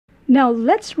Now,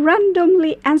 let's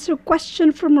randomly answer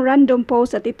question from random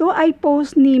post. At ito ay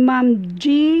post ni Ma'am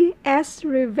G.S.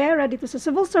 Rivera dito sa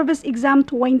Civil Service Exam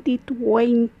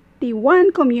 2021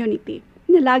 Community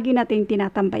na lagi natin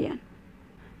tinatambayan.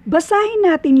 Basahin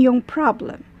natin yung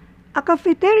problem. A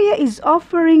cafeteria is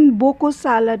offering buko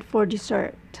salad for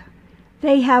dessert.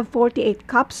 They have 48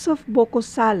 cups of buko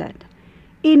salad.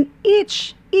 In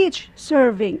each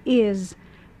serving is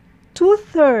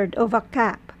 2/3 of a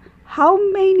cup. How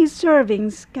many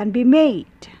servings can be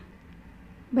made?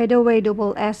 By the way,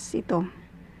 double S ito.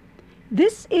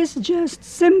 This is just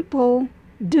simple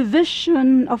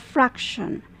division of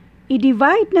fraction.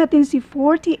 I-divide natin si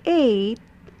 48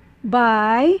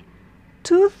 by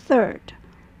 2/3.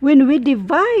 When we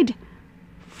divide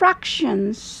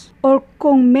fractions or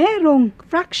kung merong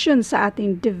fraction sa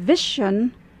ating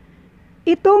division,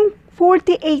 itong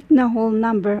 48 na whole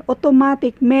number,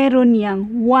 automatic meron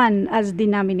yang 1 as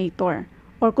denominator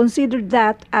or consider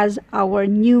that as our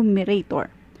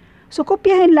numerator. So,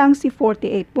 kopyahin lang si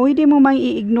 48. Pwede mo mang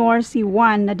i-ignore si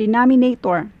 1 na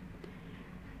denominator.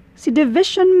 Si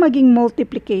division maging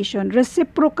multiplication,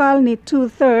 reciprocal ni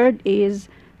 2/3 is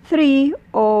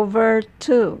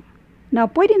 3/2. Now,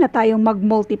 pwede na tayong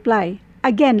mag-multiply.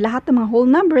 Again, lahat ng mga whole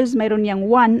numbers, mayroon yang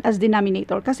 1 as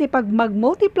denominator. Kasi pag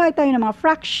mag-multiply tayo ng mga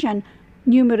fraction,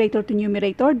 numerator to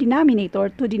numerator, denominator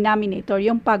to denominator,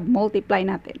 yung pag-multiply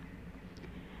natin.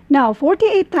 Now,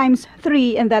 48 times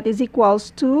 3, and that is equals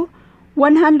to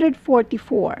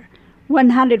 144.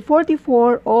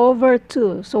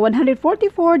 144/2. So,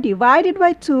 144 divided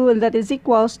by 2, and that is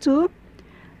equals to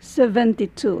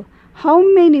 72. How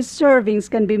many servings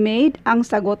can be made? Ang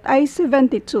sagot ay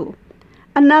 72.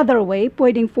 Another way,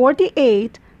 pwedeng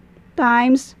 48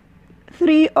 times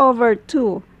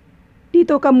 3/2.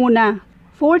 Dito ka muna.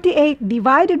 48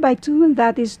 divided by 2, and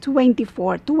that is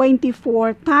 24.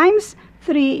 24 times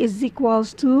 3 is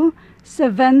equals to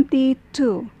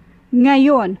 72.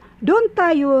 Ngayon, doon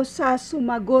tayo sa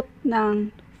sumagot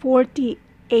ng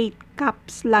 48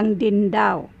 cups lang din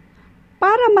daw.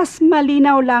 Para mas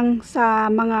malinaw lang sa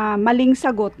mga maling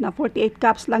sagot na 48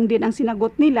 cups lang din ang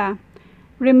sinagot nila,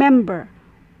 remember,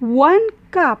 1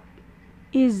 cup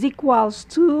is equals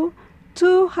to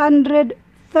 237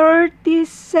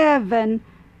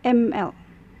 ml.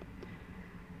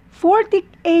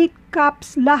 48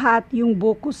 cups lahat yung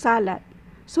buko salad.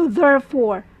 So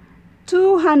therefore,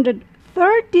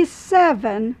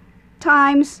 237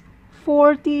 times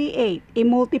 48.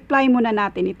 I-multiply muna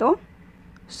natin ito.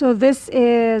 So this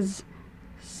is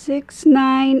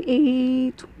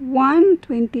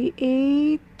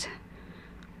 6,981,28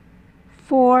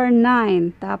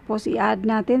 49. Tapos i-add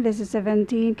natin, this is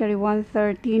 17, carry 1,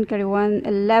 13, carry 1,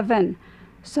 11.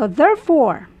 So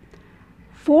therefore,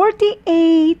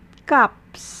 48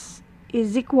 cups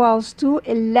is equals to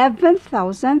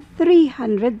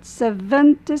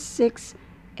 11,376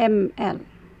 ml.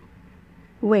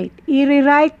 Wait,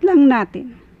 i-rewrite lang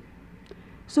natin.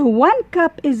 So 1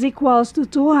 cup is equals to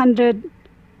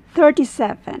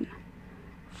 237.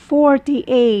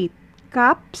 48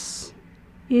 cups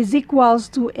is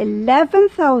equals to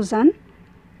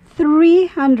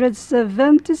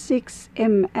 11,376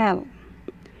 ml.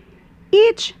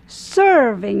 Each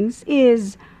servings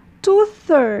is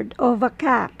 2/3 of a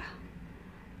cup.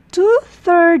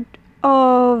 2/3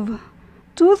 of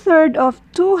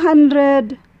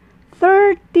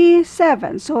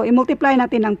 237. So, i-multiply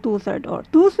natin ng 2/3 or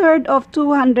 2/3 of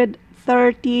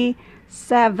 237.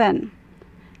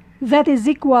 That is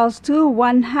equals to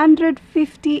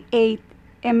 158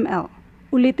 ml.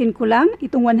 Ulitin ko lang,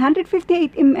 itong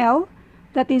 158 ml,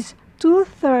 that is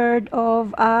 2/3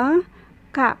 of a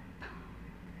cup.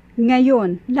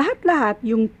 Ngayon, lahat-lahat,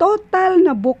 yung total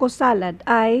na buko salad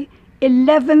ay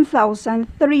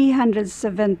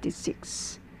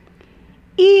 11,376.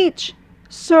 Each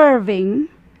serving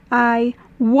ay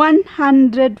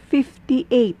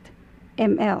 158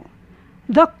 ml.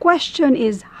 The question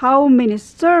is, how many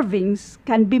servings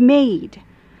can be made?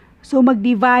 So,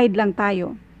 mag-divide lang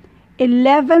tayo.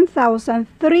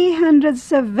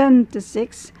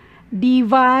 11,376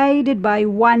 divided by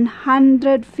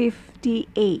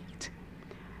 158.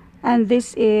 And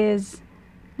this is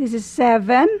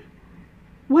 7.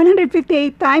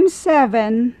 158 times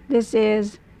 7, this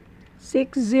is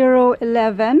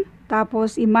 6011.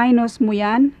 Tapos, i-minus mo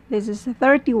yan. This is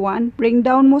 31. Bring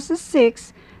down mo sa 6.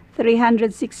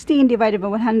 316 divided by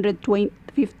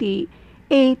 158.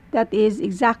 That is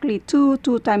exactly 2.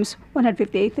 2 times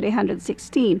 158,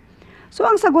 316. So,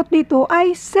 ang sagot dito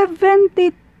ay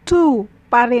 72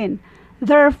 pa rin.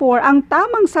 Therefore, ang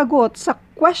tamang sagot sa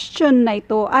question na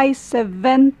ito ay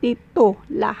 72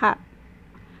 lahat.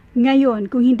 Ngayon,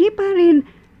 kung hindi pa rin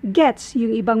gets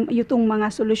yung mga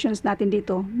solutions natin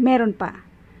dito, meron pa.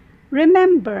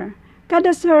 Remember,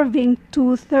 kada serving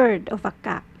 2/3 of a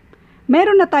cup.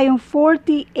 Meron na tayong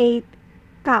 48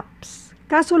 cups.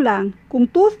 Kaso lang, kung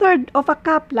 2/3 of a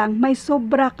cup lang, may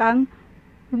sobra kang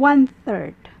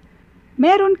 1/3.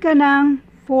 Meron ka ng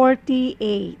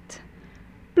 48.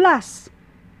 Plus,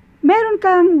 meron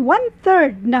kang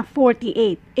 1/3 na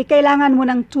 48. Kailangan mo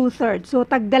ng 2/3. So,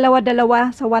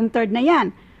 tag-dalawa-dalawa sa 1/3 na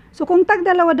yan. So, kung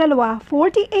tag-dalawa-dalawa,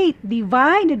 48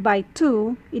 divided by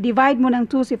 2, i-divide mo ng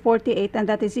 2 si 48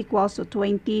 and that is equals to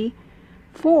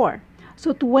 24.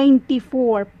 So,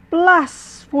 24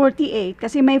 plus 48,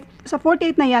 kasi sa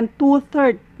 48 na yan,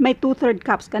 2/3, may 2/3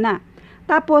 cups ka na.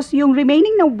 Tapos, yung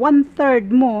remaining na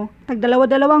 1/3 mo,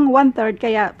 tag-dalawa-dalawang 1/3,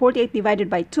 kaya 48 divided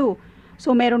by 2.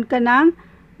 So, meron kang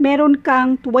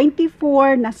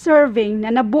 24 na serving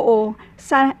na nabuo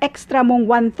sa extra mong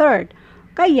 1/3.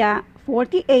 Kaya,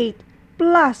 48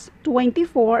 plus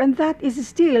 24, and that is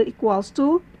still equals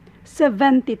to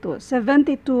 72.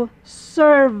 72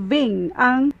 serving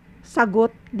ang sagot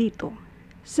dito.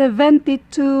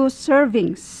 72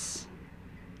 servings.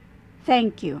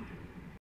 Thank you.